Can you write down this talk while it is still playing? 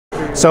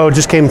So it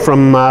just came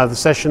from the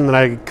session that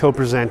I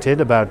co-presented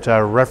about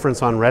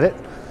reference on Reddit,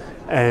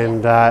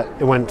 and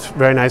it went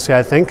very nicely,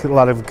 I think. A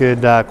lot of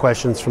good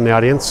questions from the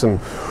audience, and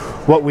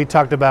what we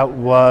talked about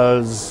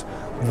was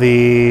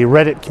the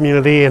Reddit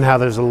community and how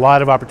there's a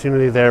lot of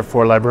opportunity there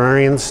for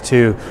librarians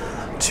to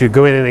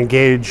go in and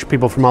engage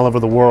people from all over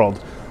the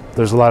world.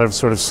 There's a lot of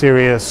sort of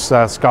serious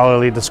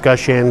scholarly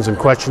discussions and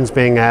questions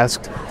being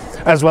asked,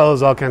 as well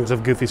as all kinds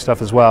of goofy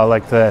stuff as well,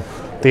 like the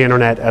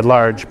internet at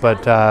large.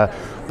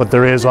 But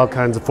there is all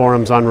kinds of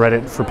forums on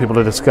Reddit for people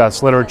to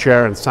discuss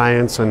literature and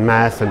science and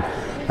math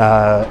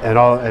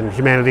and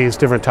humanities,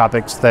 different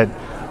topics that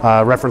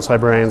reference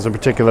librarians in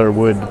particular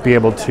would be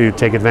able to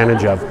take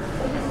advantage of.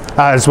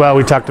 As well,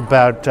 we talked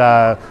about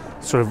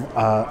sort of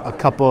a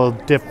couple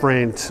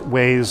different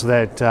ways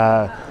that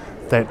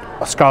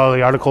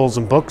scholarly articles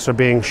and books are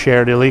being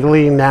shared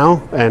illegally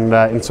now, and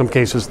in some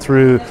cases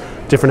through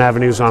different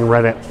avenues on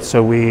Reddit.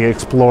 So we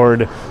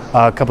explored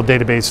a couple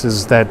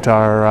databases that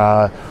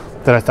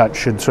I thought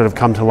should sort of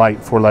come to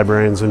light for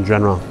librarians in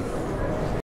general.